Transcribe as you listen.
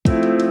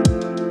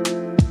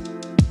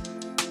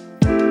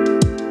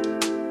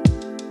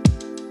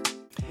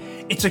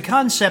It's a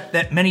concept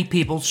that many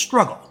people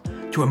struggle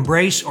to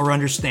embrace or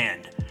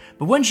understand.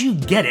 But once you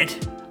get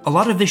it, a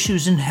lot of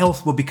issues in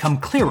health will become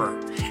clearer,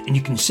 and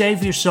you can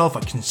save yourself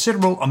a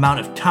considerable amount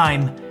of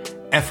time,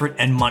 effort,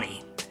 and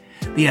money.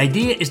 The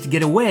idea is to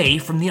get away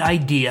from the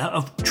idea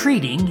of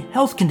treating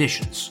health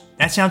conditions.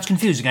 That sounds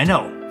confusing, I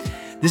know.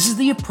 This is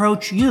the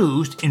approach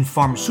used in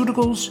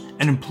pharmaceuticals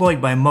and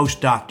employed by most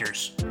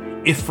doctors.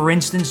 If, for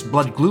instance,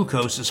 blood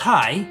glucose is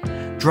high,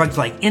 drugs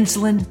like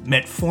insulin,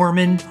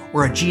 metformin,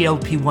 or a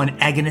GLP-1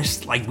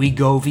 agonist like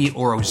Wegovy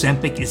or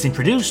Ozempic is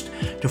introduced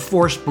to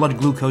force blood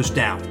glucose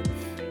down.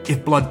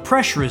 If blood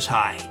pressure is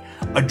high,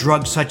 a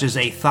drug such as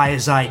a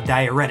thiazide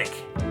diuretic,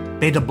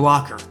 beta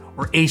blocker,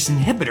 or ACE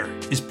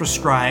inhibitor is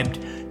prescribed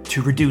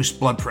to reduce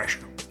blood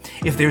pressure.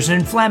 If there's an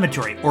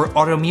inflammatory or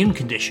autoimmune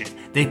condition,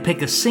 they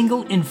pick a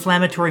single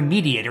inflammatory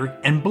mediator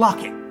and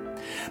block it.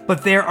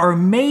 But there are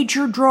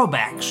major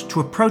drawbacks to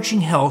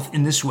approaching health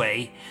in this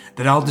way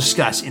that I'll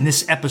discuss in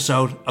this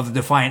episode of the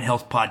Defiant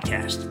Health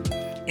Podcast.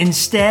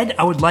 Instead,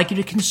 I would like you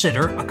to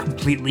consider a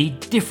completely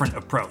different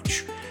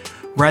approach.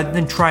 Rather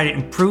than try to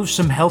improve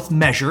some health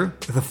measure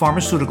with a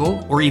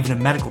pharmaceutical or even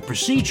a medical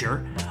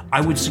procedure,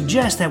 I would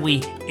suggest that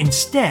we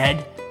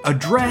instead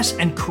address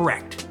and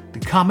correct the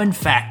common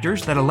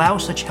factors that allow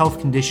such health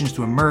conditions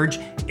to emerge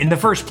in the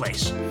first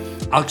place.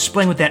 I'll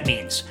explain what that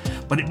means,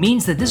 but it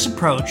means that this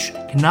approach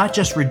cannot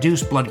just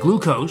reduce blood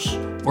glucose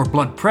or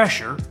blood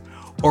pressure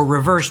or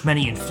reverse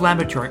many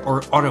inflammatory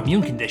or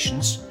autoimmune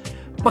conditions,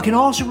 but can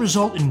also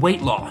result in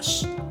weight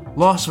loss,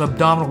 loss of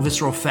abdominal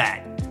visceral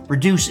fat,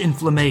 reduce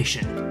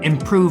inflammation,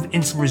 improve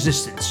insulin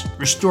resistance,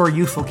 restore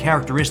youthful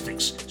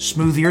characteristics,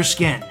 smooth your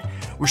skin,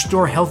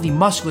 restore healthy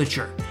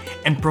musculature,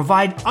 and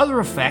provide other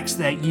effects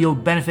that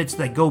yield benefits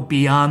that go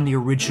beyond the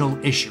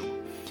original issue.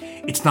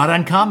 It's not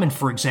uncommon,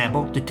 for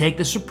example, to take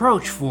this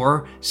approach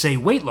for, say,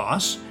 weight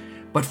loss,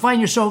 but find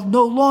yourself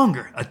no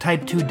longer a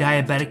type 2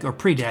 diabetic or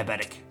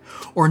pre-diabetic,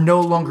 or no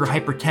longer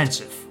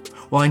hypertensive,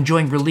 while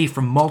enjoying relief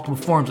from multiple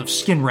forms of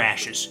skin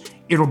rashes,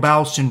 irritable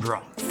bowel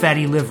syndrome,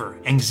 fatty liver,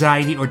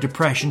 anxiety or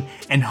depression,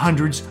 and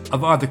hundreds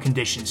of other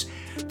conditions,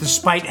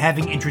 despite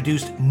having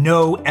introduced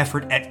no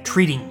effort at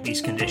treating these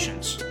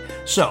conditions.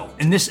 So,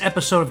 in this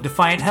episode of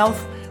Defiant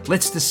Health,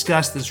 let's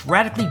discuss this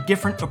radically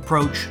different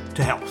approach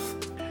to health.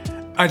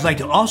 I'd like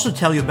to also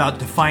tell you about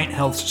Defiant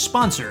Health's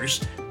sponsors,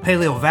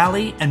 Paleo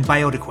Valley and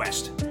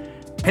BiotiQuest.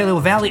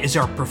 Paleo Valley is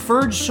our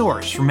preferred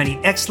source for many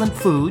excellent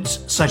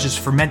foods such as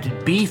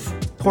fermented beef,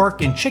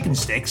 pork, and chicken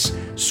sticks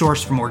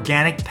sourced from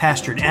organic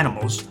pastured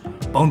animals,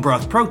 bone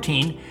broth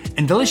protein,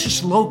 and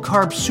delicious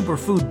low-carb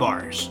superfood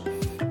bars.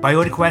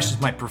 BiotiQuest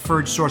is my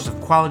preferred source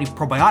of quality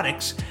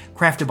probiotics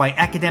crafted by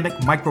academic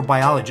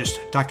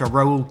microbiologist Dr.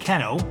 Raul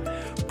Cano,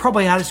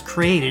 probiotics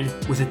created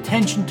with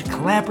attention to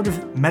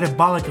collaborative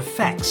metabolic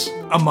effects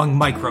among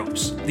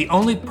microbes, the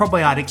only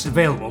probiotics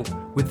available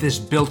with this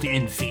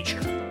built-in feature.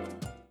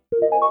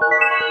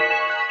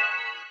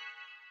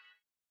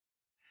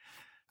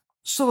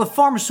 So the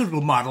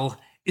pharmaceutical model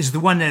is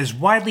the one that is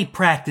widely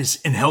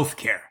practiced in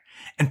healthcare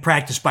and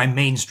practiced by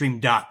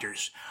mainstream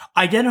doctors.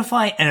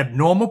 Identify an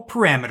abnormal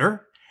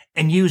parameter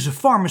and use a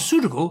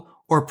pharmaceutical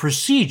or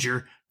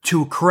procedure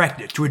to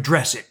correct it, to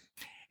address it.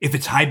 If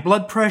it's high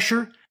blood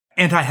pressure,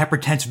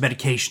 antihypertensive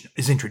medication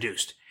is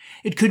introduced.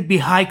 It could be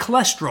high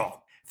cholesterol,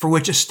 for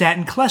which a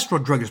statin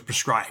cholesterol drug is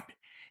prescribed.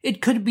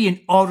 It could be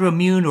an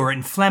autoimmune or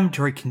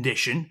inflammatory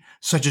condition,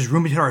 such as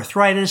rheumatoid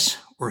arthritis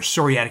or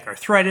psoriatic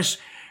arthritis,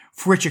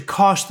 for which a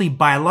costly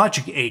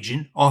biologic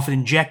agent,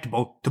 often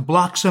injectable, to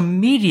block some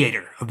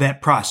mediator of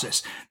that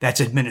process that's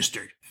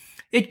administered.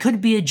 It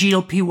could be a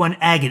GLP-1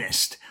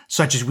 agonist,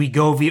 such as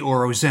Wegovy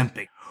or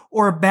Ozempic,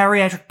 or a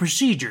bariatric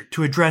procedure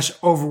to address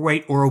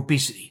overweight or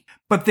obesity.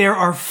 But there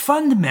are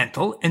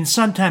fundamental and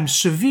sometimes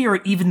severe,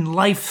 even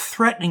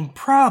life-threatening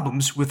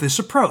problems with this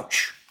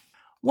approach.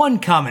 One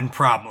common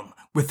problem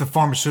with the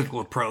pharmaceutical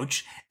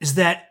approach is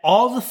that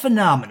all the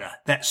phenomena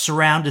that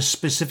surround a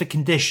specific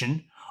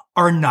condition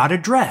are not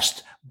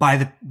addressed by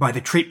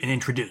the treatment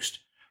introduced.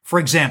 For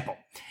example,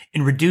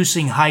 in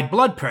reducing high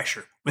blood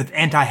pressure with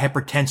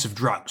antihypertensive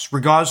drugs,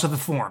 regardless of the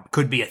form,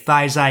 could be a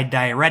thiazide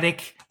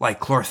diuretic like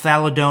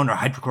chlorthalidone or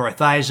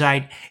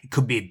hydrochlorothiazide. It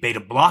could be a beta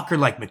blocker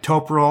like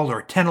metoprolol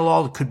or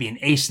atenolol. It could be an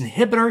ACE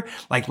inhibitor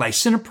like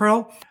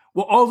lisinopril.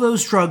 Well, all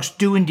those drugs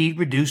do indeed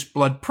reduce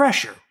blood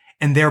pressure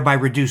and thereby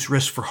reduce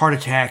risk for heart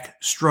attack,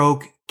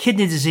 stroke,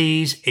 kidney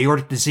disease,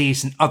 aortic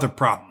disease, and other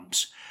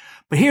problems.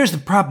 But here's the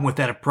problem with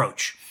that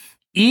approach.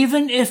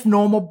 Even if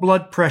normal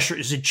blood pressure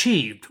is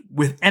achieved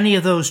with any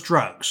of those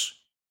drugs,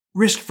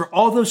 risk for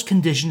all those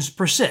conditions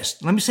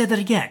persists. Let me say that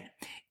again.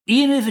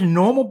 Even if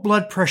normal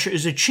blood pressure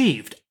is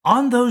achieved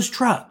on those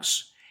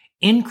drugs,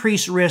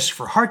 increased risk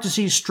for heart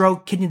disease,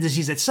 stroke, kidney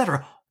disease,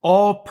 etc.,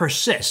 all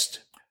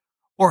persist.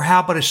 Or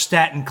how about a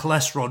statin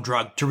cholesterol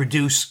drug to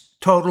reduce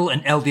total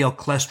and LDL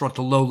cholesterol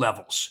to low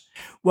levels?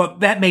 Well,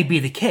 that may be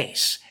the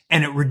case,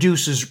 and it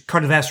reduces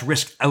cardiovascular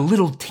risk a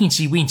little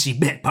teensy-weensy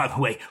bit, by the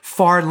way,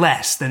 far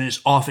less than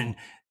is often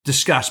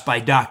discussed by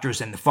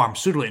doctors and the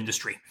pharmaceutical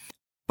industry.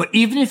 But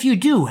even if you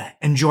do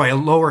enjoy a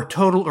lower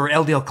total or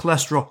LDL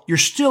cholesterol, you're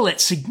still at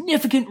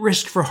significant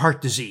risk for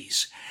heart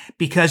disease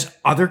because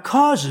other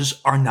causes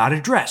are not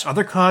addressed.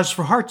 Other causes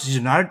for heart disease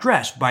are not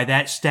addressed by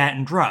that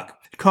statin drug.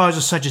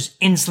 Causes such as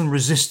insulin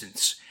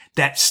resistance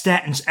that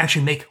statins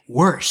actually make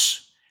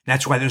worse.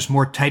 That's why there's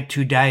more type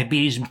 2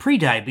 diabetes and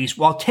prediabetes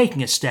while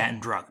taking a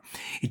statin drug.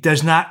 It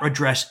does not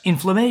address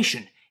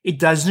inflammation. It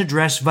doesn't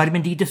address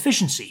vitamin D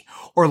deficiency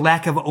or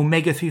lack of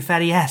omega-3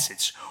 fatty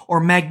acids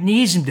or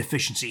magnesium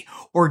deficiency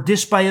or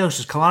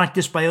dysbiosis, colonic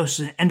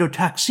dysbiosis and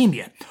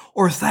endotoxemia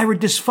or thyroid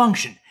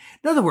dysfunction.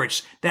 In other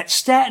words, that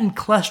statin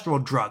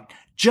cholesterol drug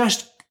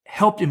just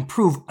helped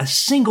improve a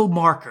single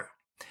marker,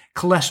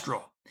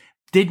 cholesterol.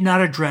 Did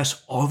not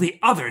address all the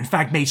other, in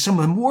fact, made some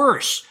of them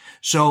worse.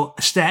 So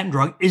a statin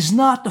drug is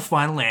not the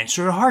final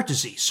answer to heart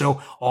disease.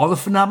 So all the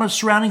phenomena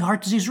surrounding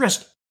heart disease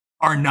risk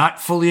are not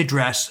fully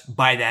addressed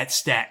by that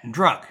statin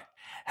drug.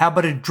 How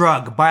about a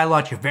drug, a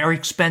biologic, very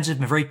expensive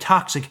and very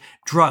toxic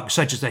drug,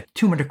 such as a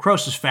tumor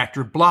necrosis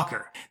factor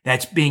blocker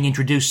that's being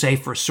introduced, say,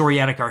 for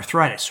psoriatic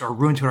arthritis or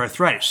rheumatoid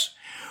arthritis?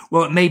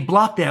 Well, it may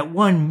block that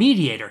one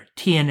mediator,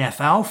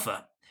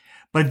 TNF-alpha,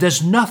 but it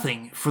does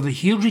nothing for the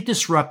hugely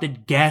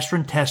disrupted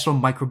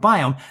gastrointestinal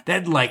microbiome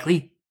that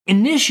likely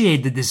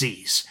initiated the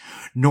disease.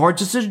 Nor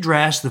does it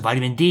address the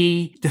vitamin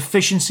D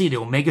deficiency, the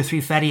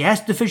omega-3 fatty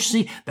acid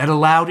deficiency that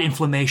allowed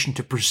inflammation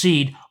to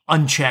proceed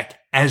unchecked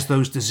as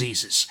those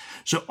diseases.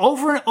 So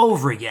over and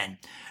over again,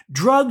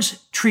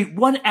 drugs treat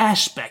one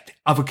aspect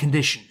of a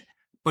condition,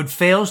 but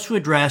fails to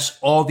address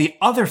all the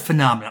other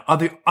phenomena,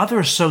 other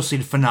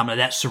associated phenomena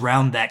that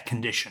surround that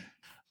condition.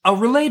 A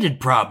related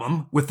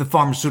problem with the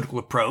pharmaceutical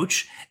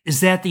approach is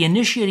that the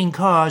initiating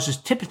cause is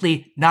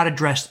typically not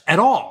addressed at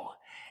all,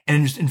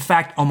 and is in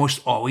fact almost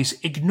always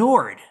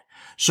ignored.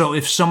 So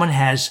if someone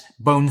has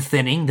bone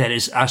thinning, that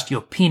is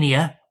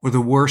osteopenia, or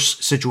the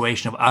worse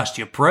situation of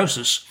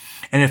osteoporosis,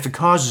 and if the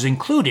causes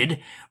included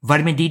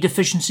vitamin D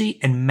deficiency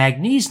and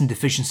magnesium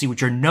deficiency,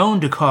 which are known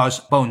to cause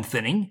bone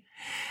thinning,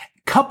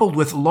 coupled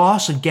with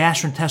loss of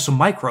gastrointestinal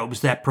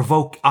microbes that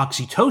provoke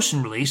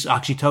oxytocin release,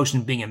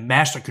 oxytocin being a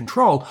master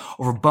control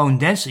over bone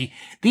density,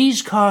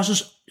 these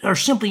causes are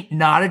simply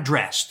not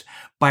addressed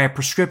by a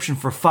prescription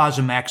for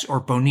Fosamax or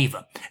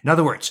Boniva. In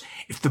other words,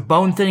 if the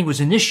bone thinning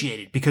was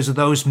initiated because of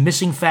those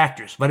missing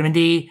factors, vitamin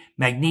D,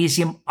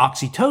 magnesium,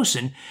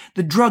 oxytocin,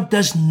 the drug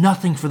does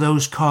nothing for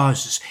those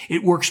causes.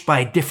 It works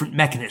by a different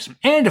mechanism.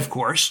 And of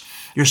course,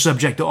 you're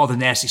subject to all the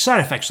nasty side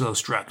effects of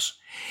those drugs.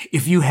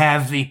 If you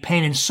have the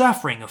pain and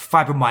suffering of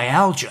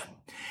fibromyalgia,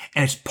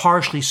 and it's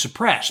partially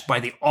suppressed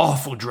by the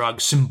awful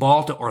drugs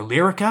Cymbalta or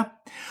Lyrica,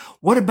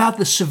 what about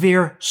the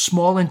severe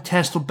small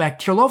intestinal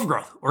bacterial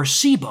overgrowth, or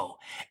SIBO,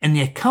 and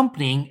the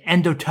accompanying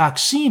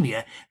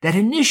endotoxemia that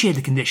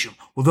initiated the condition?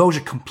 Well, those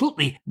are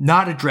completely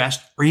not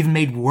addressed or even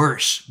made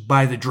worse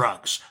by the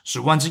drugs.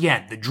 So once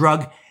again, the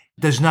drug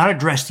does not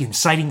address the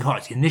inciting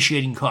cause, the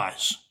initiating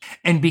cause.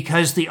 And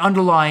because the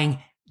underlying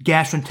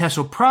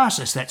gastrointestinal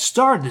process that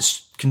started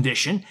this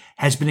condition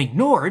has been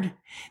ignored,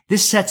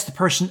 this sets the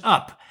person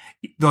up.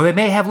 Though they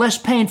may have less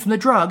pain from the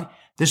drug,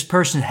 this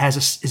person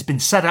has been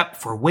set up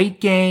for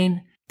weight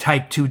gain,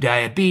 type 2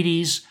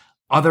 diabetes,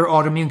 other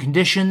autoimmune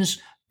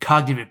conditions,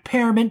 cognitive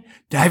impairment,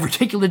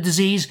 diverticular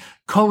disease,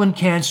 colon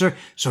cancer.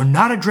 So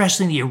not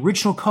addressing the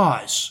original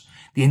cause,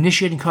 the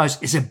initiating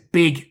cause, is a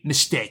big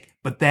mistake.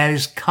 But that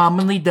is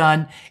commonly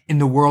done in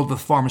the world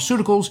of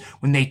pharmaceuticals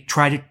when they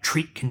try to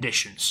treat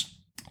conditions.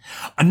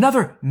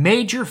 Another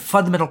major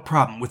fundamental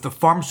problem with the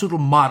pharmaceutical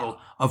model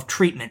of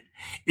treatment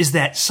is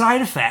that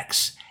side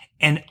effects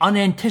and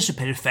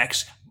unanticipated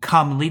effects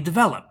commonly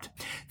developed.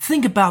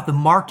 Think about the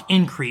marked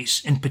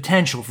increase in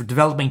potential for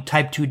developing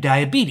type 2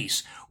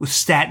 diabetes with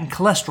statin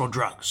cholesterol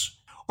drugs.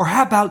 Or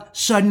how about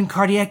sudden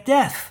cardiac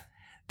death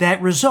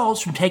that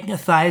results from taking a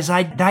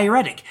thiazide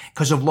diuretic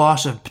because of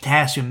loss of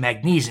potassium and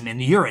magnesium in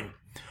the urine?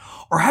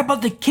 Or how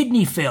about the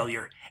kidney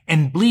failure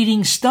and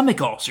bleeding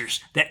stomach ulcers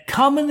that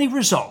commonly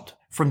result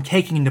from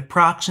taking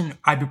naproxen,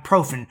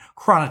 ibuprofen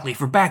chronically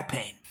for back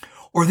pain?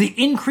 Or the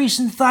increase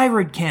in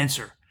thyroid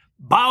cancer,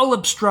 bowel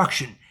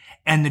obstruction,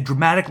 and the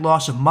dramatic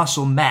loss of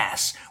muscle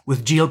mass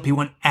with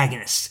GLP-1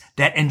 agonists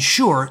that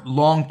ensure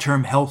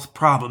long-term health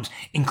problems,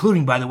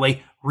 including, by the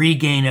way,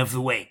 regain of the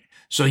weight.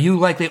 So you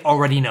likely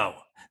already know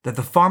that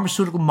the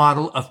pharmaceutical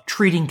model of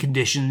treating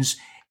conditions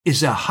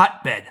is a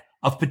hotbed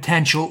of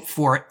potential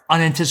for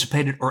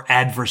unanticipated or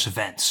adverse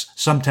events,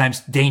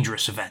 sometimes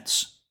dangerous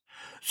events.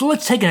 So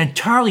let's take a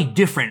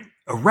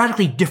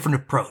radically different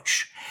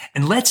approach.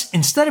 And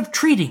instead of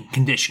treating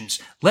conditions,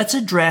 let's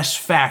address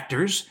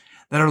factors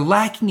that are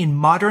lacking in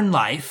modern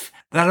life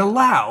that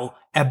allow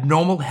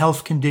abnormal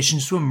health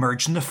conditions to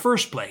emerge in the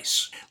first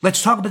place.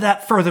 Let's talk about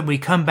that further when we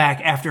come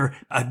back after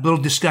a little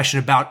discussion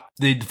about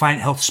the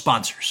Defiant Health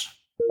sponsors.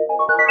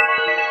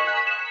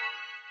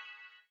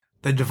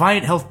 The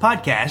Defiant Health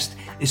podcast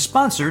is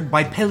sponsored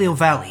by Paleo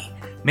Valley,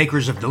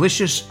 makers of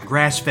delicious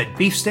grass-fed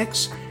beef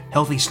sticks,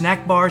 healthy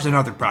snack bars, and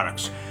other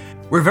products.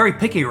 We're very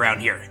picky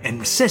around here and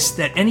insist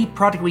that any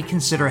product we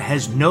consider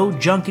has no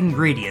junk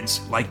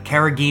ingredients like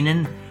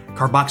carrageenan,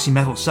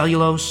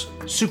 carboxymethylcellulose,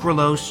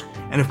 sucralose,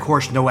 and of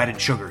course no added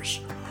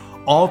sugars.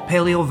 All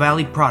Paleo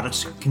Valley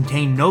products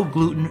contain no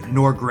gluten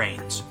nor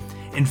grains.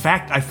 In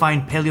fact, I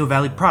find Paleo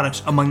Valley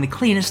products among the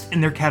cleanest in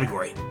their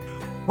category.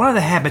 One of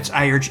the habits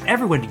I urge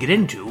everyone to get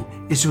into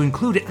is to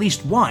include at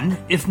least one,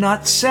 if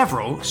not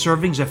several,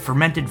 servings of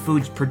fermented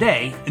foods per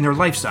day in their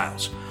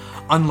lifestyles.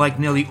 Unlike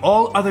nearly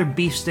all other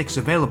beef sticks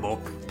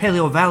available,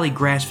 Paleo Valley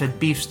grass-fed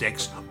beef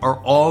sticks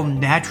are all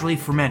naturally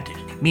fermented,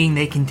 meaning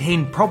they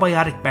contain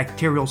probiotic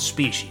bacterial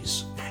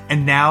species.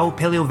 And now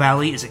Paleo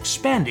Valley is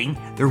expanding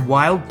their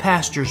Wild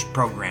Pastures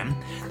program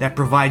that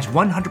provides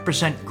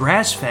 100%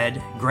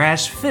 grass-fed,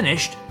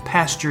 grass-finished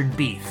pastured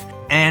beef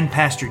and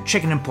pastured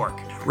chicken and pork,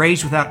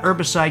 raised without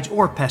herbicides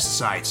or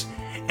pesticides.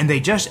 And they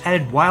just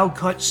added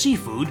wild-caught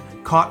seafood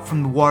caught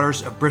from the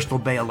waters of Bristol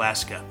Bay,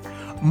 Alaska.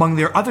 Among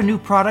their other new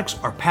products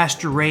are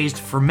pasture-raised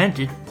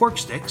fermented pork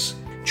sticks,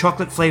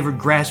 chocolate-flavored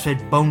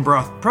grass-fed bone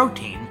broth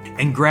protein,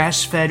 and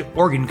grass-fed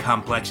organ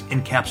complex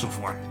in capsule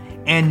form,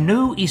 and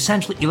new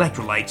essential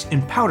electrolytes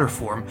in powder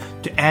form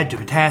to add to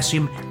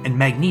potassium and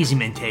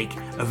magnesium intake,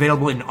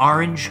 available in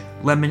orange,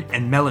 lemon,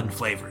 and melon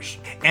flavors.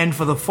 And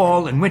for the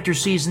fall and winter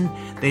season,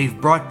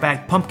 they've brought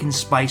back pumpkin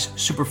spice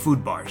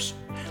superfood bars.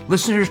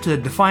 Listeners to the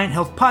Defiant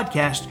Health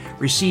podcast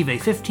receive a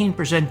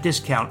 15%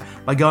 discount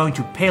by going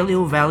to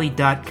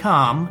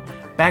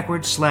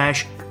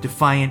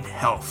paleovalley.com/Defiant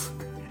Health.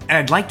 And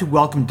I'd like to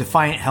welcome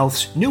Defiant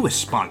Health's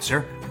newest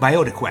sponsor,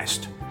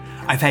 BiotiQuest.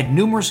 I've had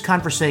numerous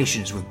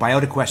conversations with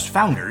BiotiQuest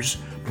founders,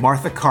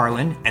 Martha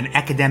Carlin and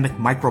academic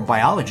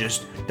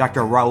microbiologist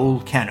Dr.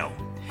 Raul Cano.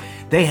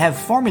 They have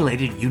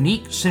formulated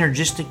unique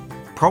synergistic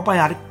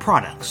probiotic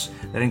products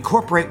that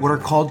incorporate what are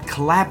called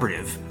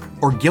collaborative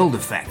or guild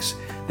effects.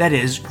 That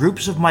is,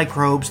 groups of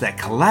microbes that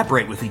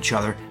collaborate with each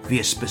other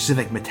via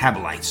specific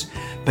metabolites,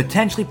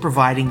 potentially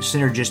providing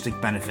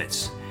synergistic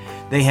benefits.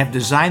 They have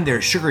designed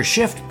their Sugar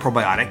Shift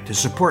probiotic to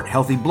support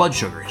healthy blood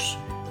sugars,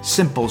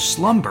 Simple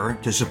Slumber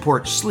to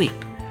support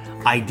sleep,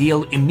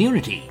 Ideal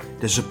Immunity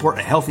to support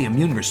a healthy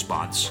immune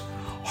response,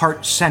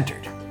 Heart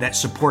Centered that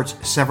supports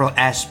several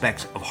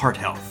aspects of heart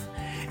health,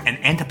 an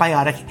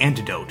antibiotic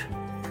antidote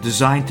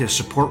designed to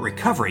support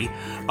recovery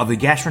of the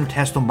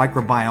gastrointestinal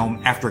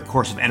microbiome after a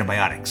course of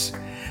antibiotics.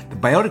 The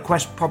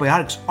BiotiQuest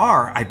probiotics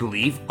are, I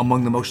believe,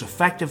 among the most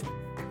effective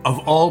of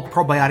all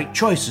probiotic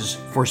choices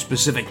for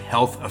specific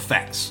health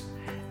effects.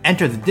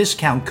 Enter the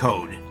discount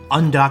code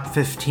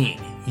UNDOC15,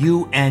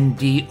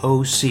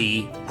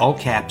 UNDOC, all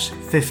caps,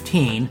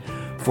 15,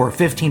 for a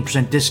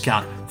 15%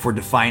 discount for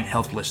Defiant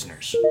Health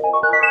listeners.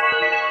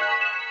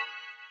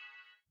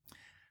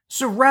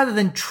 So rather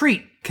than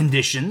treat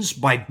conditions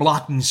by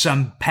blocking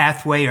some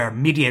pathway or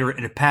mediator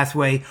in a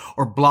pathway,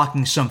 or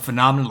blocking some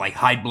phenomenon like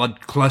high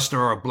blood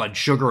cholesterol or blood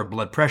sugar or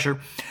blood pressure,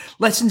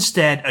 let's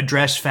instead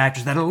address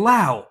factors that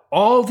allow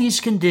all these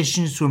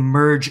conditions to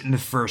emerge in the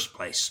first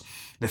place.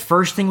 The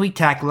first thing we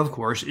tackle, of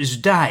course, is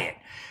diet.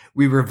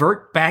 We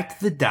revert back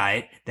to the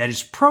diet that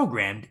is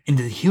programmed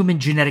into the human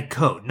genetic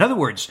code. In other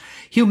words,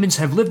 humans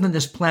have lived on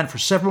this planet for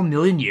several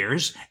million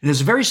years, and there's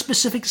a very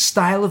specific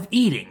style of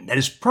eating that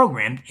is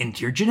programmed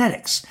into your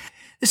genetics.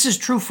 This is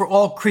true for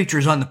all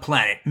creatures on the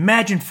planet.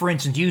 Imagine, for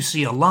instance, you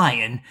see a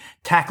lion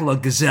tackle a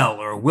gazelle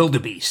or a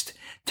wildebeest,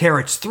 tear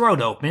its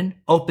throat open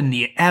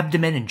the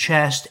abdomen and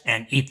chest,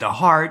 and eat the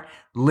heart,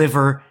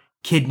 liver,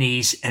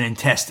 kidneys, and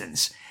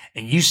intestines.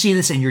 And you see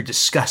this and you're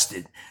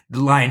disgusted. The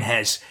lion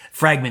has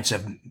fragments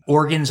of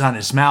organs on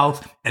his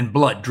mouth and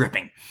blood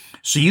dripping.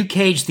 So you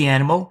cage the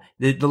animal,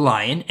 the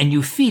lion, and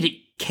you feed it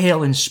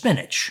kale and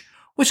spinach.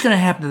 What's going to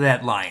happen to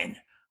that lion?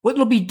 Well,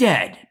 it'll be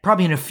dead,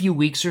 probably in a few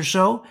weeks or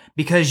so,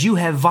 because you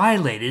have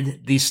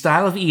violated the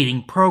style of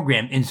eating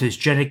programmed into its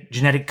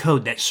genetic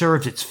code that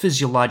serves its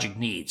physiologic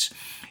needs.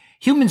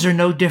 Humans are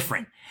no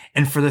different.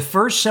 And for the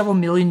first several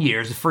million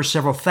years, the first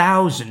several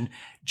thousand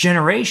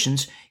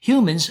generations,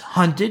 humans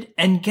hunted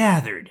and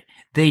gathered.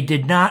 They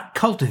did not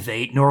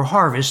cultivate nor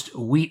harvest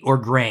wheat or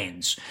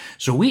grains.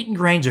 So wheat and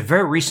grains are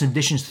very recent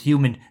additions to the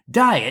human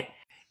diet.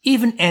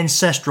 Even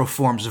ancestral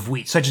forms of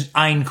wheat, such as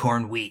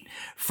einkorn wheat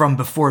from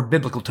before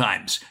biblical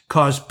times,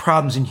 caused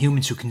problems in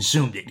humans who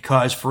consumed it. It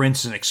caused, for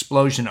instance,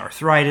 explosion,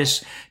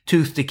 arthritis,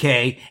 tooth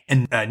decay,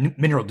 and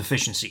mineral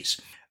deficiencies.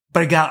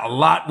 But it got a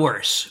lot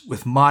worse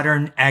with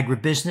modern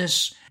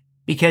agribusiness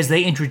because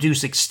they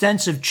introduced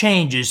extensive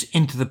changes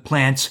into the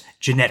plant's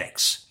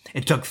genetics.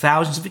 It took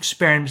thousands of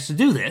experiments to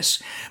do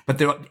this, but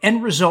the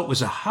end result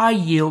was a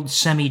high-yield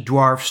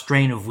semi-dwarf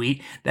strain of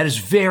wheat that is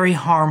very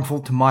harmful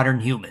to modern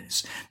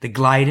humans. The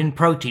gliadin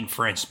protein,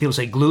 for instance, people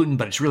say gluten,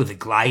 but it's really the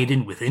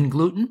gliadin within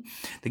gluten.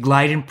 The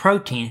gliadin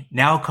protein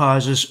now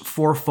causes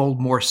fourfold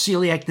more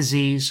celiac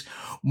disease,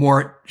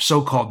 more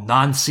so-called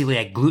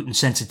non-celiac gluten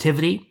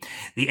sensitivity.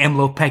 The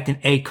amylopectin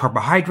A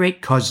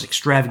carbohydrate causes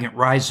extravagant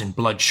rise in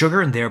blood sugar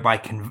and thereby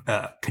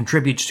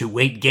contributes to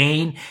weight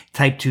gain,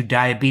 type 2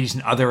 diabetes,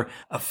 and other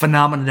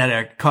phenomena that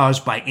are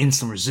caused by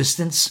insulin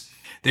resistance.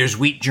 There's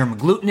wheat germ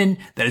agglutinin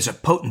that is a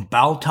potent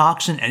bowel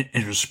toxin and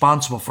is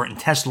responsible for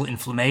intestinal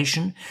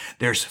inflammation.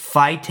 There's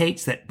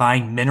phytates that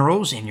bind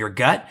minerals in your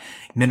gut,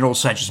 minerals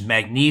such as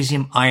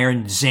magnesium,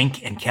 iron,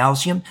 zinc, and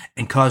calcium,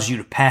 and cause you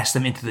to pass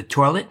them into the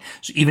toilet.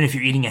 So even if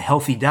you're eating a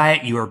healthy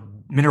diet, you are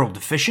mineral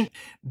deficient.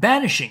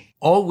 Banishing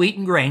all wheat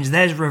and grains,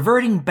 that is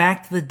reverting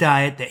back to the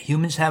diet that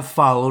humans have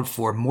followed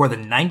for more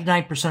than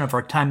 99% of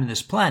our time on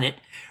this planet,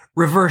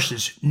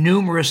 reverses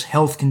numerous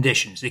health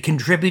conditions. It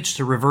contributes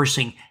to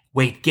reversing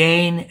weight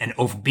gain and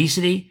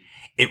obesity.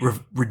 It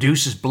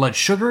reduces blood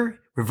sugar,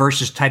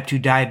 reverses type 2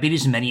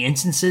 diabetes in many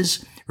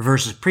instances,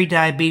 reverses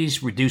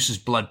prediabetes, reduces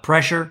blood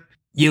pressure,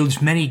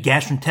 yields many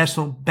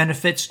gastrointestinal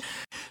benefits.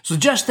 So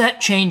just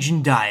that change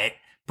in diet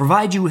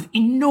provides you with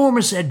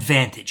enormous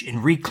advantage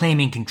in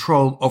reclaiming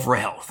control over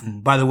health.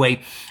 And by the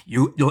way,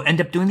 you'll end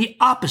up doing the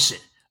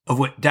opposite of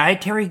what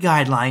dietary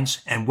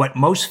guidelines and what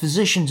most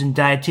physicians and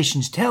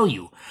dietitians tell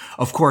you.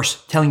 Of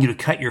course, telling you to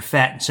cut your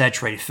fat and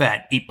saturated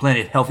fat, eat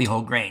plenty of healthy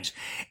whole grains.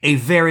 A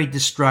very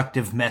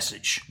destructive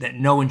message that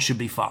no one should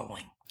be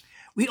following.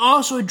 We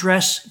also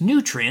address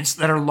nutrients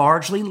that are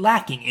largely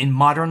lacking in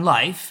modern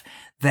life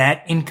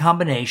that, in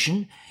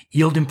combination,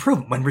 yield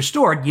improvement. When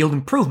restored, yield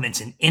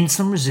improvements in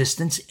insulin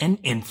resistance and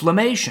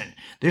inflammation.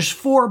 There's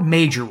 4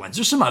 major ones.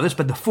 There's some others,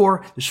 but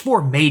there's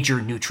 4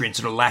 major nutrients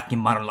that are lacking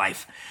in modern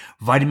life.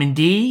 Vitamin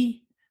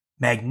D,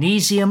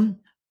 magnesium,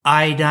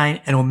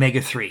 iodine, and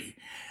omega-3.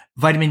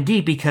 Vitamin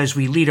D because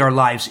we lead our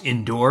lives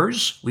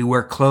indoors. We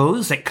wear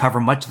clothes that cover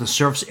much of the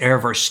surface area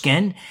of our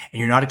skin, and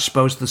you're not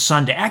exposed to the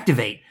sun to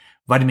activate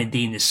vitamin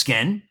D in the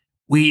skin.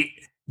 We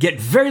get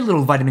very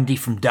little vitamin D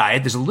from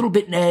diet. There's a little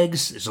bit in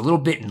eggs, there's a little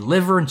bit in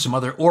liver and some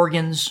other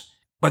organs,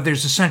 but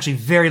there's essentially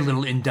very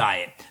little in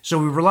diet. So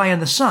we rely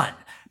on the sun.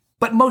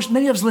 But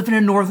many of us live in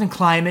a northern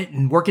climate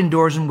and work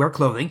indoors and wear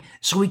clothing,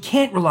 so we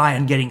can't rely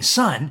on getting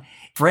sun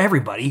for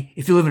everybody.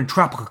 If you live in a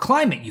tropical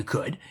climate, you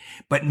could,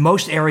 but in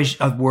most areas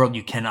of the world,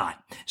 you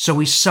cannot. So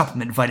we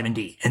supplement vitamin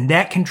D, and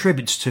that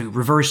contributes to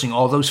reversing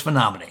all those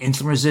phenomena,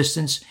 insulin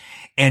resistance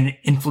and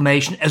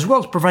inflammation, as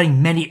well as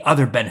providing many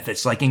other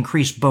benefits like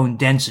increased bone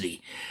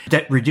density,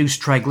 that reduce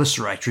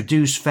triglycerides,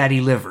 reduce fatty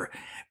liver,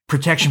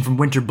 protection from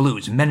winter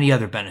blues, and many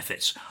other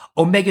benefits.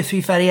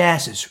 Omega-3 fatty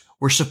acids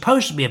were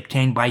supposed to be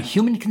obtained by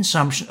human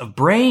consumption of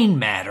brain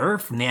matter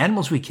from the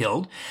animals we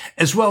killed,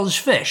 as well as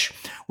fish.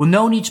 Well,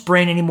 no one eats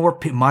brain anymore.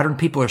 Modern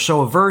people are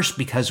so averse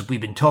because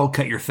we've been told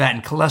cut your fat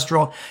and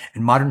cholesterol,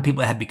 and modern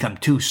people have become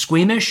too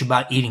squeamish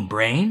about eating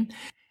brain.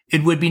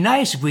 It would be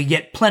nice if we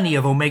get plenty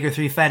of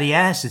omega-3 fatty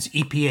acids,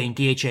 EPA and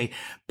DHA,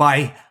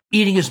 by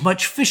eating as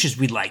much fish as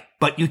we'd like,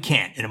 but you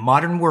can't. In a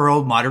modern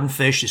world, modern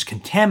fish is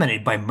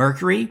contaminated by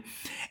mercury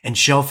and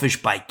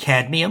shellfish by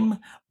cadmium,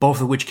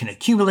 both of which can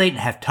accumulate and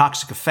have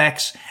toxic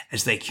effects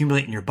as they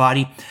accumulate in your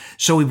body.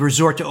 So we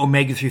resort to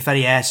omega-3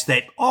 fatty acids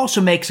that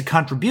also makes a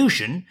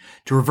contribution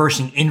to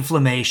reversing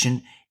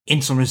inflammation,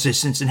 insulin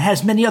resistance, and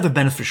has many other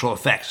beneficial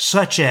effects,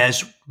 such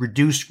as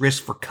reduced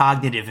risk for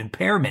cognitive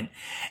impairment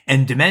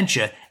and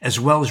dementia, as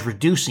well as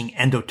reducing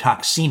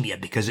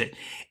endotoxemia because it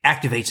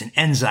activates an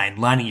enzyme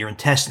lining your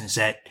intestines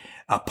that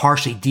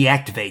partially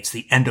deactivates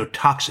the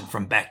endotoxin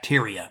from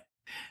bacteria.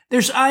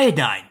 There's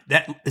iodine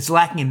that is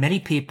lacking in many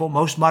people.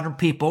 Most modern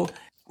people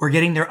were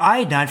getting their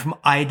iodine from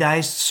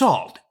iodized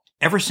salt.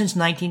 Ever since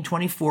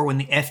 1924, when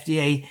the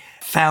FDA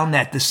found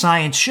that the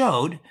science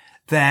showed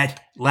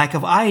that lack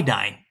of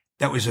iodine,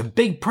 that was a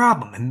big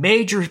problem, a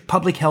major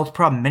public health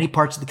problem in many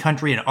parts of the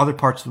country and other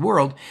parts of the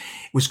world,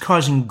 was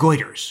causing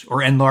goiters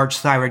or enlarged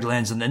thyroid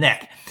glands in the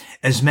neck.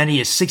 As many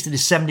as 60 to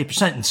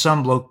 70% in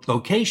some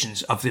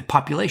locations of the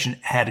population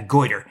had a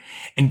goiter.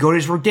 And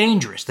goiters were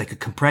dangerous. They could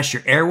compress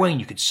your airway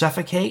and you could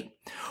suffocate,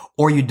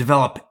 or you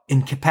develop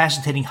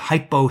incapacitating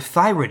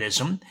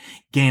hypothyroidism,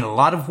 gain a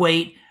lot of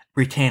weight,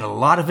 retain a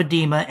lot of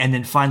edema, and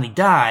then finally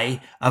die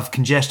of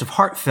congestive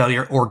heart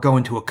failure or go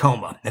into a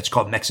coma. That's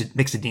called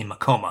mixed edema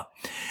coma.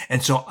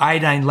 And so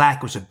iodine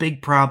lack was a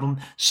big problem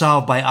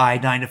solved by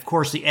iodine. Of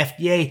course, the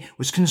FDA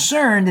was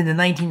concerned in the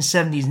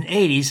 1970s and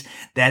 80s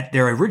that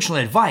their original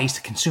advice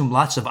to consume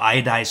lots of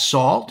iodized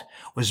salt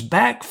was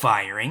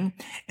backfiring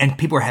and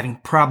people were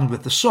having problems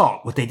with the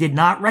salt. What they did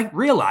not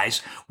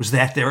realize was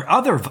that their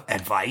other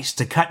advice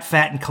to cut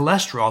fat and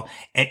cholesterol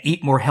and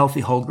eat more healthy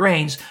whole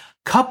grains,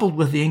 coupled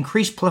with the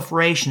increased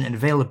proliferation and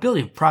availability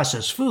of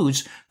processed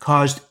foods,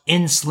 caused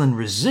insulin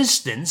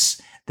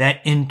resistance that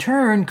in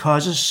turn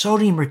causes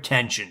sodium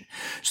retention.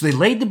 So they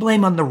laid the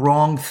blame on the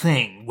wrong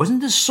thing. It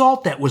wasn't the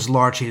salt that was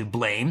largely to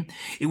blame.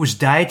 It was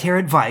dietary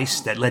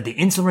advice that led to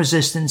insulin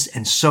resistance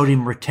and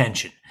sodium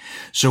retention.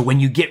 So when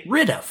you get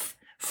rid of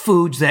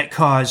foods that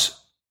cause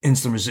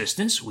insulin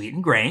resistance, wheat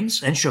and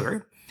grains and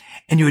sugar,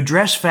 and you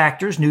address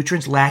factors,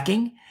 nutrients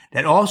lacking,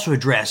 that also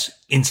address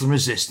insulin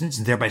resistance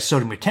and thereby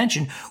sodium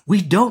retention,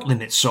 we don't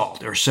limit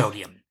salt or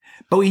sodium.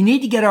 But we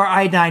need to get our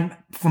iodine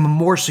from a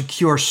more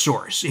secure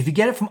source. If you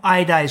get it from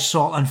iodized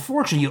salt,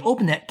 unfortunately, you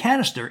open that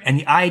canister and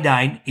the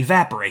iodine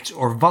evaporates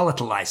or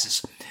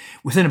volatilizes.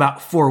 within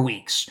about 4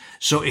 weeks.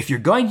 So if you're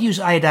going to use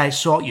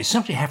iodized salt, you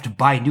simply have to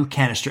buy a new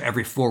canister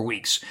every 4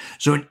 weeks.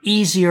 So an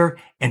easier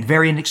and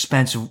very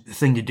inexpensive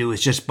thing to do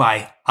is just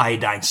buy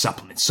iodine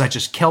supplements, such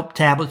as kelp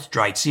tablets,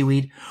 dried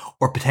seaweed,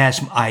 or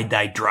potassium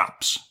iodide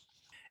drops.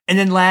 And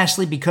then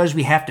lastly, because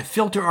we have to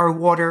filter our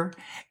water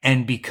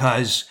and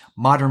because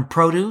modern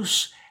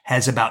produce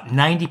has about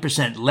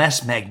 90%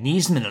 less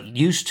magnesium than it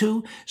used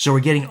to, so we're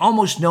getting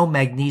almost no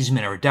magnesium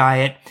in our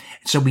diet,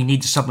 so we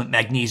need to supplement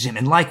magnesium.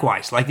 And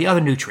likewise, like the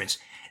other nutrients,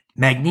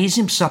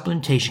 magnesium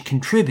supplementation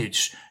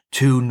contributes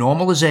to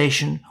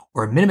normalization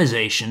or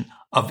minimization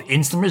of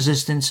insulin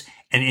resistance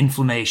and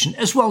inflammation,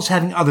 as well as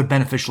having other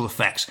beneficial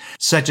effects,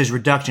 such as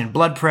reduction in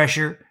blood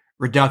pressure,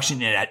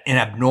 reduction in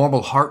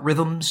abnormal heart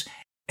rhythms,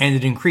 and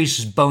it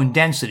increases bone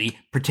density,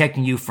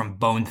 protecting you from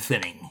bone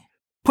thinning.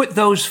 Put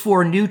those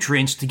 4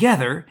 nutrients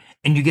together,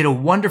 and you get a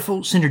wonderful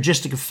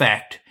synergistic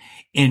effect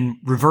in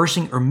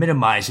reversing or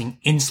minimizing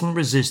insulin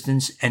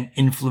resistance and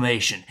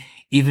inflammation.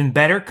 Even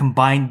better,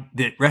 combine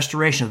the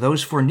restoration of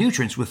those 4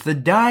 nutrients with the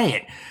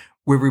diet,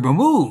 where we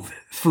remove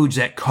foods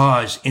that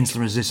cause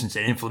insulin resistance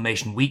and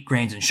inflammation, wheat,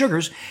 grains, and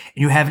sugars,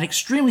 and you have an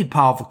extremely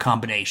powerful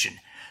combination.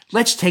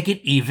 Let's take it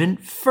even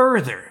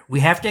further. We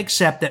have to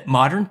accept that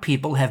modern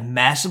people have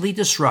massively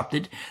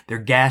disrupted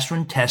their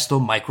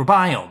gastrointestinal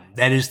microbiome.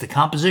 That is the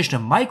composition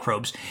of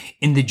microbes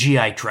in the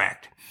GI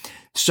tract.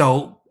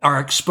 So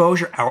our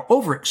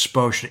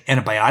overexposure to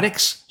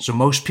antibiotics. So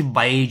most people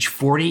by age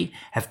 40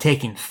 have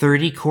taken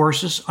 30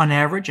 courses on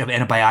average of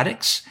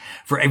antibiotics.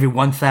 For every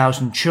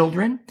 1,000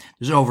 children,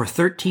 there's over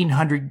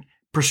 1,300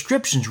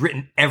 prescriptions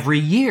written every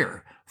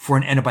year for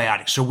an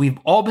antibiotic. So we've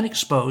all been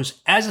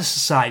exposed as a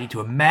society to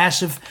a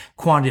massive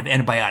quantity of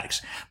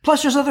antibiotics.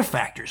 Plus there's other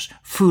factors.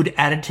 Food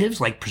additives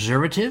like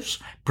preservatives.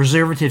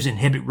 Preservatives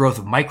inhibit growth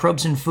of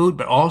microbes in food,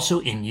 but also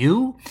in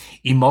you.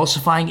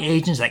 Emulsifying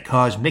agents that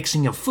cause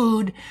mixing of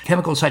food.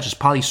 Chemicals such as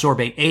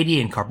polysorbate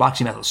 80 and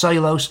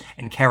carboxymethylcellulose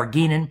and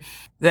carrageenan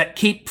that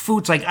keep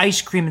foods like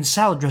ice cream and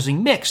salad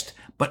dressing mixed,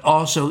 but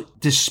also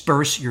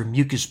disperse your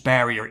mucus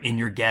barrier in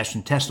your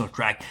gastrointestinal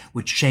tract,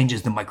 which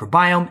changes the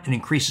microbiome and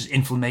increases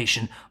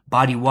inflammation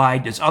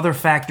body-wide. There's other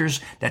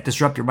factors that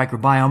disrupt your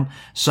microbiome,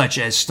 such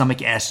as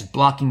stomach acid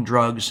blocking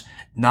drugs,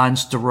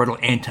 non-steroidal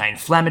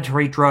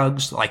anti-inflammatory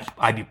drugs like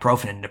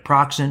ibuprofen and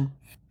naproxen,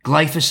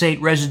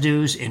 glyphosate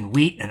residues in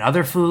wheat and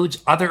other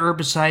foods, other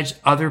herbicides,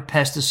 other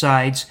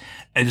pesticides.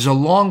 And there's a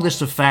long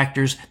list of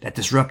factors that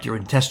disrupt your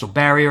intestinal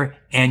barrier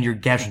and your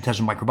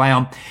gastrointestinal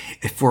microbiome.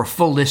 For a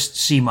full list,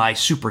 see my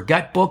Super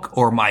Gut book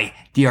or my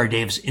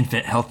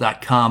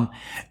drdavisinfinitehealth.com,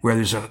 where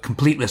there's a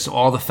complete list of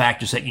all the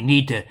factors that you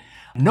need to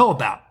know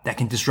about that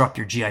can disrupt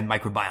your GI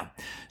microbiome.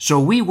 So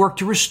we work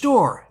to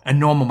restore a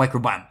normal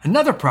microbiome.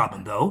 Another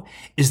problem, though,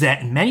 is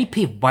that in many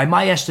people, by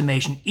my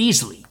estimation,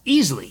 easily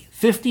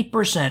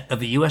 50% of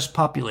the U.S.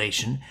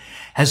 population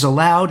has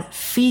allowed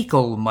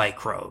fecal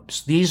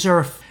microbes. These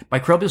are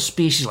microbial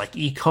species like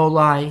E.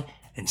 coli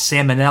and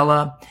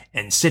Salmonella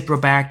and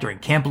Citrobacter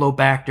and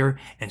Campylobacter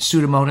and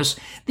Pseudomonas.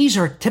 These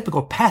are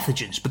typical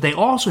pathogens, but they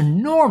also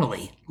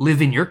normally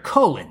live in your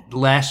colon, the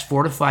last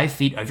 4 to 5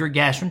 feet of your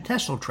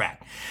gastrointestinal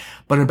tract.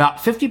 But in about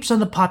 50% of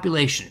the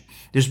population,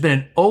 there's been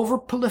an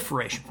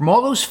overproliferation from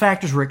all those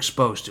factors we're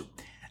exposed to,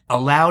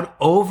 allowed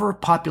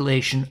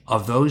overpopulation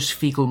of those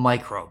fecal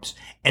microbes.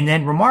 And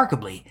then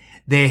remarkably,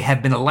 they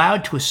have been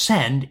allowed to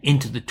ascend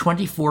into the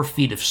 24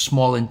 feet of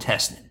small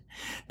intestine.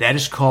 That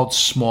is called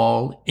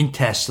small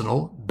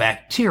intestinal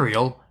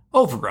bacterial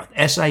overgrowth,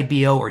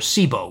 SIBO or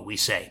SIBO, we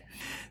say.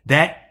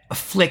 That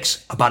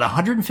afflicts about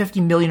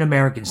 150 million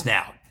Americans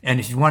now. And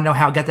if you want to know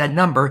how I got that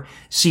number,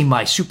 see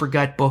my Super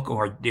Gut book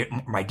or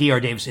my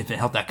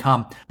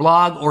drdavisinfinitehealth.com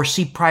blog, or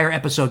see prior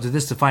episodes of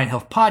this Defiant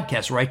Health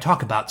podcast where I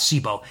talk about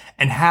SIBO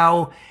and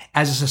how,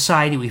 as a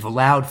society, we've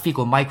allowed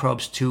fecal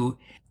microbes to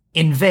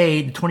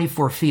invade the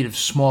 24 feet of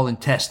small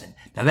intestine.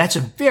 Now, that's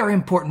a very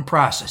important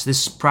process,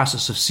 this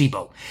process of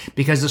SIBO,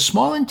 because the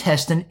small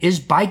intestine is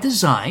by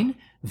design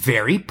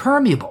very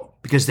permeable,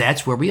 because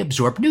that's where we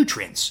absorb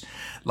nutrients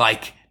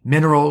like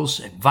minerals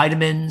and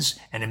vitamins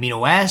and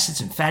amino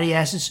acids and fatty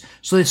acids.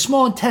 So the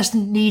small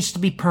intestine needs to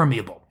be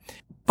permeable,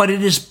 but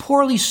it is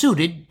poorly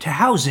suited to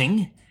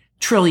housing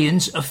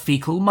trillions of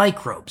fecal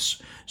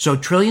microbes. So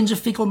trillions of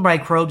fecal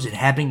microbes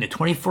inhabiting the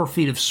 24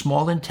 feet of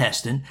small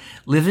intestine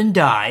live and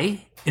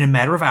die in a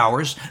matter of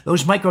hours.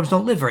 Those microbes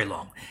don't live very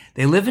long.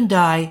 They live and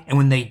die, and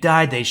when they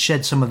die, they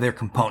shed some of their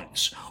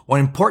components. One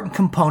important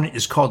component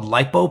is called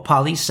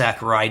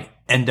lipopolysaccharide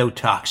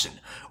endotoxin,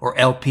 or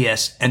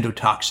LPS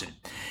endotoxin.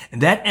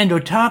 And that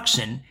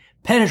endotoxin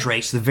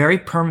penetrates the very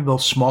permeable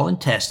small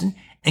intestine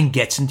and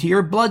gets into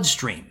your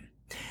bloodstream.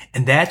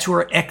 And that's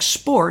where it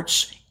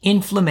exports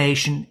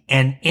inflammation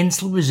and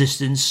insulin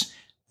resistance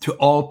to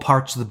all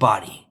parts of the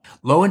body.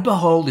 Lo and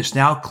behold, it's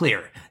now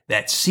clear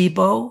that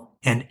SIBO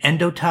and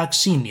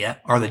endotoxemia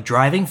are the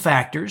driving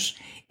factors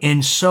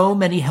in so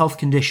many health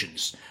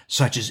conditions,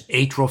 such as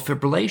atrial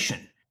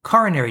fibrillation,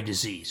 coronary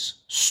disease,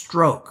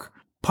 stroke,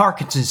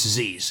 Parkinson's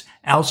disease,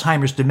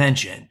 Alzheimer's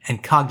dementia,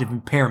 and cognitive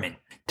impairment,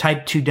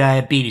 type 2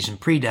 diabetes and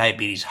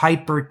prediabetes,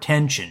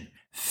 hypertension,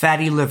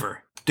 fatty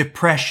liver,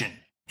 depression,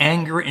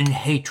 anger and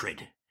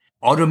hatred,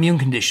 autoimmune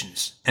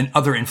conditions, and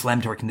other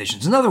inflammatory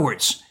conditions. In other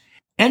words,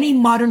 any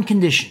modern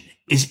condition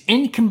is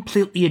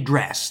incompletely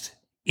addressed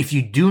if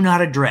you do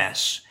not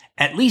address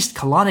at least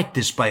colonic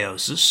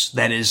dysbiosis,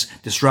 that is,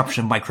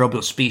 disruption of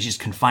microbial species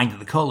confined to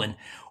the colon,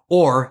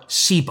 or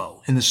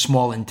SIBO in the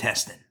small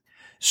intestine.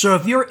 So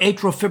if your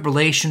atrial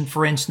fibrillation,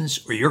 for instance,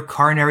 or your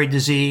coronary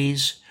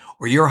disease,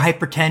 or your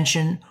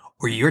hypertension,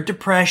 or your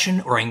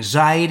depression, or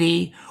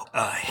anxiety,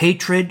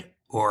 hatred,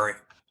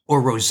 or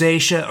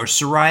rosacea, or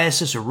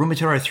psoriasis, or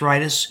rheumatoid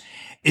arthritis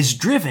is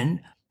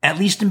driven, at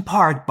least in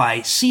part, by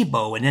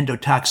SIBO and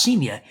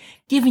endotoxemia,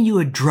 giving you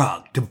a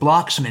drug to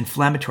block some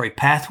inflammatory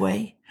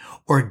pathway,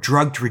 or a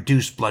drug to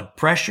reduce blood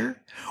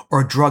pressure,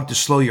 or a drug to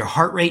slow your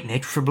heart rate and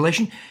atrial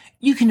fibrillation,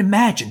 you can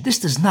imagine this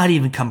does not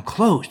even come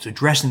close to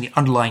addressing the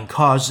underlying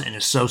causes and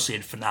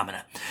associated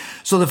phenomena.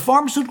 So the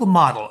pharmaceutical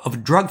model of a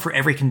drug for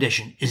every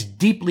condition is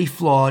deeply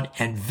flawed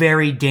and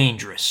very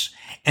dangerous,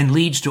 and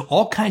leads to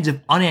all kinds of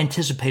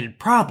unanticipated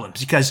problems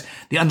because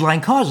the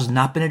underlying cause has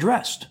not been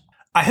addressed.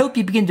 I hope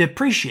you begin to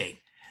appreciate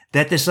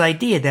that this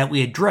idea that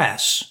we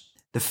address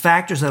the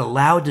factors that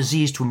allow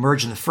disease to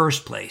emerge in the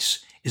first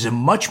place is a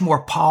much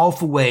more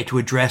powerful way to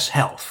address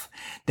health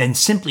than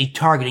simply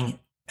targeting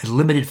a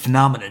limited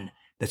phenomenon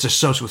that's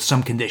associated with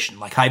some condition,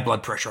 like high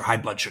blood pressure or high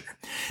blood sugar.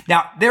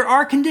 Now, there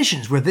are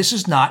conditions where this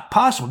is not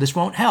possible. This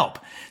won't help.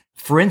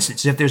 For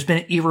instance, if there's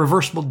been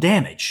irreversible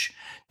damage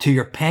to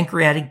your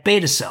pancreatic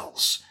beta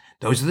cells,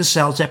 those are the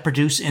cells that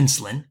produce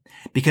insulin,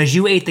 because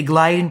you ate the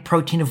gliadin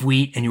protein of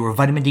wheat and you were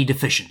vitamin D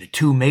deficient, the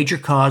two major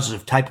causes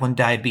of type 1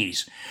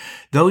 diabetes.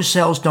 Those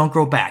cells don't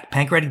grow back.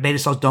 Pancreatic beta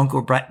cells don't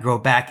grow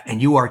back,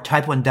 and you are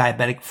type 1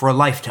 diabetic for a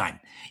lifetime.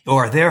 You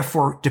are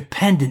therefore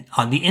dependent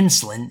on the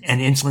insulin,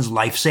 and insulin's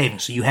life-saving.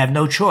 So you have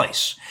no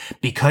choice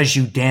because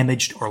you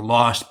damaged or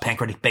lost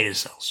pancreatic beta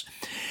cells.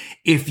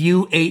 If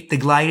you ate the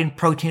gliadin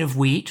protein of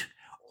wheat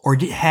or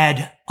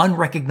had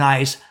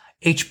unrecognized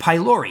H.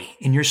 pylori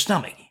in your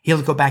stomach,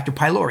 Helicobacter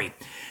pylori,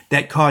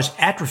 that caused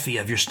atrophy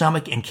of your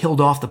stomach and killed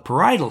off the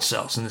parietal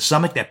cells in the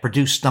stomach that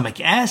produce stomach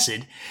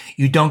acid,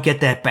 you don't get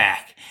that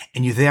back.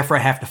 And you therefore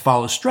have to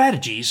follow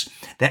strategies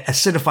that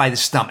acidify the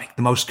stomach.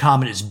 The most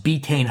common is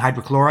betaine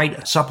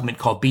hydrochloride, a supplement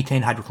called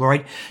betaine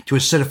hydrochloride. To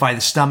acidify the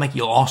stomach,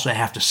 you'll also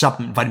have to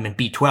supplement vitamin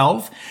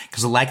B12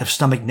 because the lack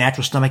of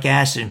natural stomach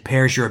acid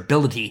impairs your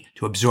ability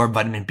to absorb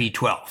vitamin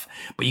B12.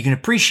 But you can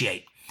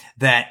appreciate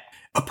that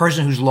a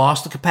person who's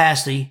lost the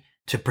capacity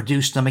to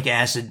produce stomach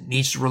acid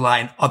needs to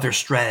rely on other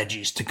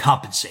strategies to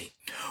compensate.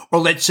 Or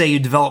let's say you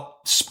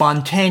develop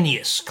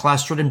spontaneous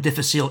Clostridium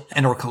difficile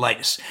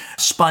enterocolitis.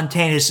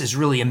 Spontaneous is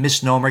really a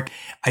misnomer.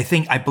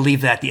 I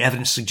believe that the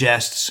evidence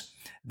suggests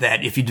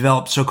that if you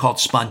develop so-called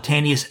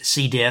spontaneous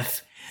C.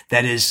 diff,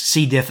 that is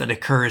C. diff that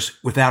occurs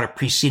without a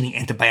preceding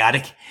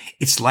antibiotic,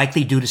 it's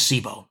likely due to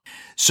SIBO.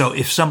 So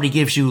if somebody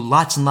gives you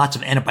lots and lots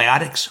of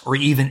antibiotics or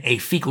even a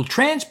fecal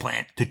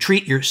transplant to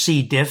treat your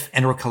C. diff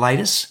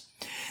enterocolitis,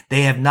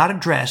 they have not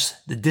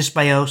addressed the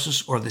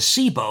dysbiosis or the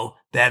SIBO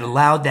that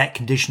allowed that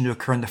condition to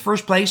occur in the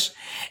first place.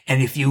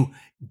 And if you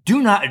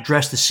do not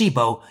address the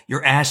SIBO,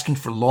 you're asking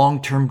for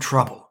long-term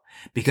trouble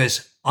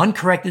because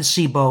uncorrected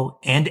SIBO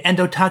and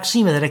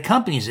endotoxemia that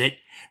accompanies it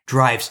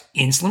drives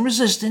insulin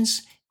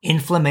resistance,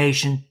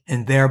 inflammation,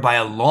 and thereby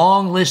a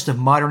long list of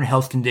modern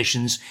health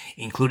conditions,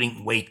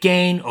 including weight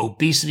gain,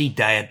 obesity,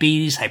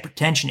 diabetes,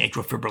 hypertension,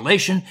 atrial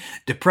fibrillation,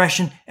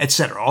 depression,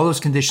 etc. All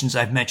those conditions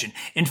I've mentioned.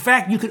 In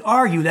fact, you could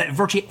argue that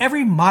virtually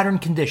every modern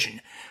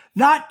condition,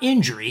 not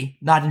injury,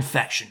 not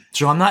infection.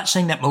 So I'm not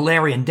saying that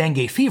malaria and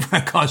dengue fever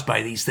are caused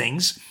by these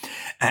things.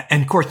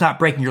 And of course, not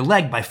breaking your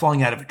leg by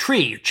falling out of a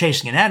tree or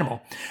chasing an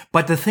animal,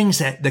 but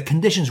the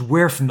conditions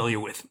we're familiar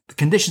with, the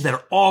conditions that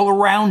are all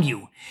around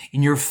you,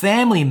 in your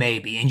family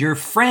maybe, and your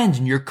friends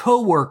and your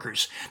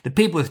coworkers, the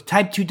people with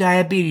type 2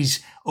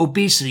 diabetes,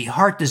 obesity,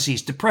 heart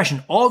disease,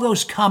 depression, all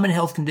those common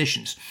health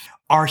conditions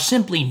are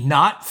simply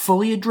not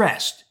fully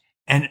addressed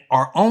and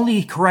are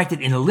only corrected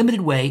in a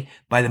limited way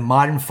by the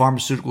modern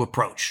pharmaceutical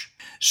approach.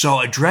 So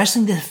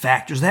addressing the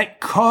factors that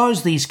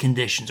cause these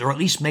conditions, or at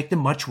least make them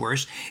much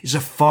worse, is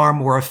a far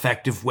more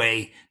effective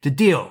way to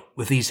deal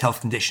with these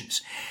health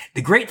conditions.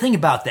 The great thing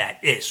about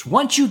that is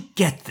once you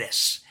get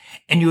this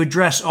and you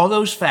address all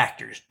those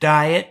factors,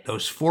 diet,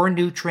 those 4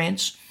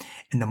 nutrients,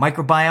 and the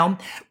microbiome,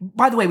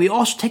 by the way, we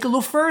also take a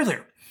little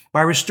further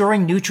by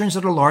restoring nutrients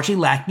that are largely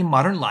lacking in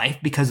modern life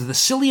because of the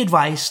silly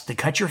advice to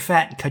cut your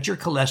fat and cut your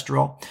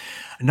cholesterol.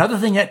 Another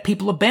thing that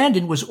people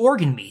abandoned was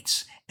organ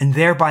meats and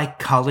thereby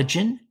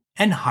collagen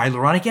and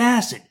hyaluronic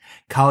acid.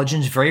 Collagen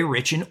is very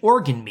rich in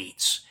organ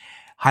meats.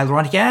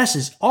 Hyaluronic acid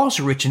is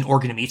also rich in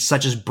organ meats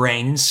such as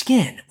brain and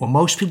skin. Well,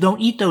 most people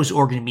don't eat those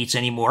organ meats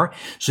anymore,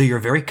 so you're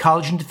very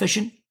collagen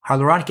deficient,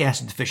 hyaluronic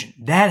acid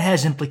deficient. That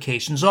has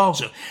implications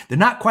also. They're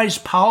not quite as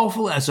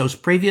powerful as those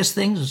previous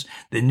things,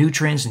 the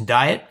nutrients and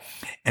diet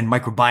and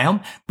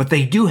microbiome, but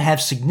they do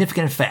have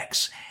significant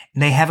effects.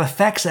 And they have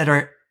effects that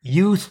are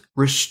youth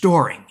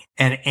restoring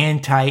and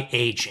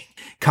anti-aging.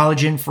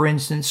 Collagen, for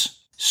instance,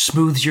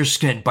 smooths your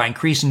skin by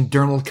increasing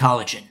dermal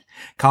collagen.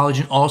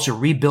 Collagen also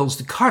rebuilds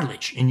the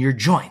cartilage in your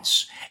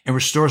joints and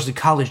restores the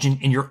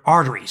collagen in your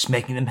arteries,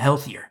 making them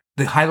healthier.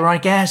 The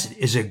hyaluronic acid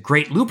is a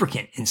great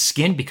lubricant in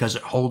skin because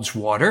it holds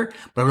water,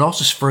 but it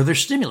also further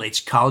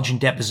stimulates collagen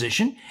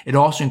deposition. It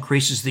also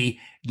increases the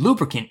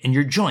lubricant in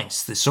your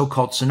joints, the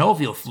so-called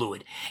synovial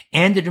fluid,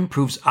 and it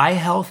improves eye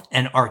health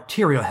and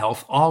arterial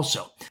health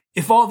also.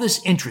 If all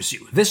this interests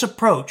you, this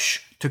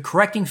approach to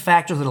correcting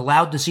factors that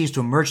allow disease to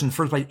emerge in the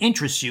first place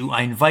interests you,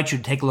 I invite you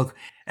to take a look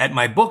at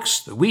my books,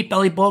 the Wheat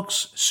Belly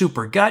books,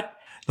 Super Gut.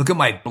 Look at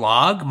my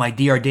blog, my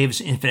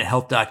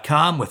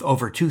drdavisinfinitehealth.com, with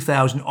over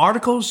 2,000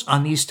 articles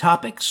on these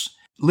topics.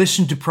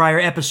 Listen to prior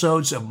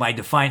episodes of my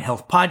Defiant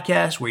Health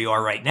podcast, where you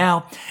are right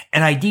now,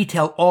 and I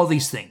detail all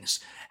these things.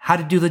 How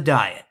to do the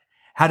diet,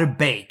 how to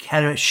bake,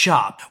 how to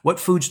shop, what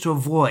foods to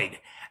avoid,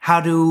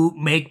 how to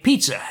make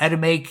pizza, how to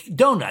make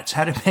donuts,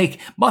 how to make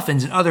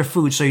muffins and other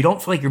foods so you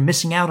don't feel like you're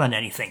missing out on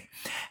anything,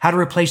 how to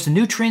replace the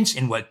nutrients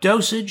in what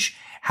dosage,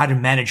 how to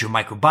manage your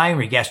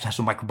microbiome, your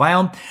gastrointestinal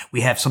microbiome.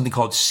 We have something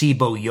called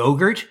SIBO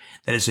yogurt.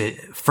 That is a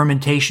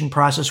fermentation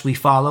process we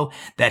follow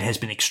that has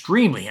been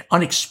extremely and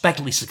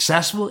unexpectedly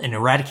successful in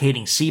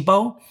eradicating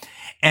SIBO.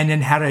 And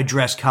then how to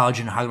address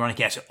collagen and hyaluronic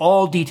acid,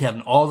 all detailed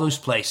in all those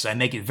places. I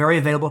make it very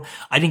available.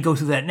 I didn't go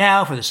through that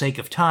now for the sake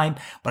of time,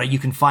 but you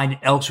can find it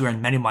elsewhere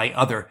in many of my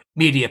other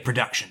media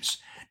productions.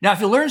 Now,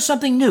 if you learn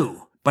something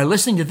new by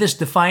listening to this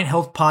Defiant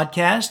Health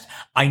podcast,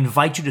 I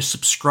invite you to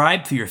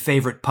subscribe through your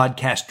favorite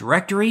podcast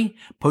directory,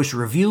 post a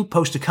review,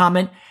 post a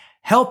comment.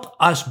 Help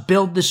us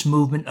build this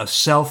movement of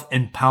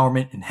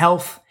self-empowerment and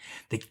health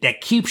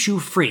that keeps you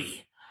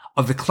free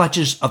of the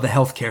clutches of the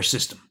healthcare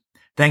system.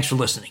 Thanks for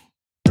listening.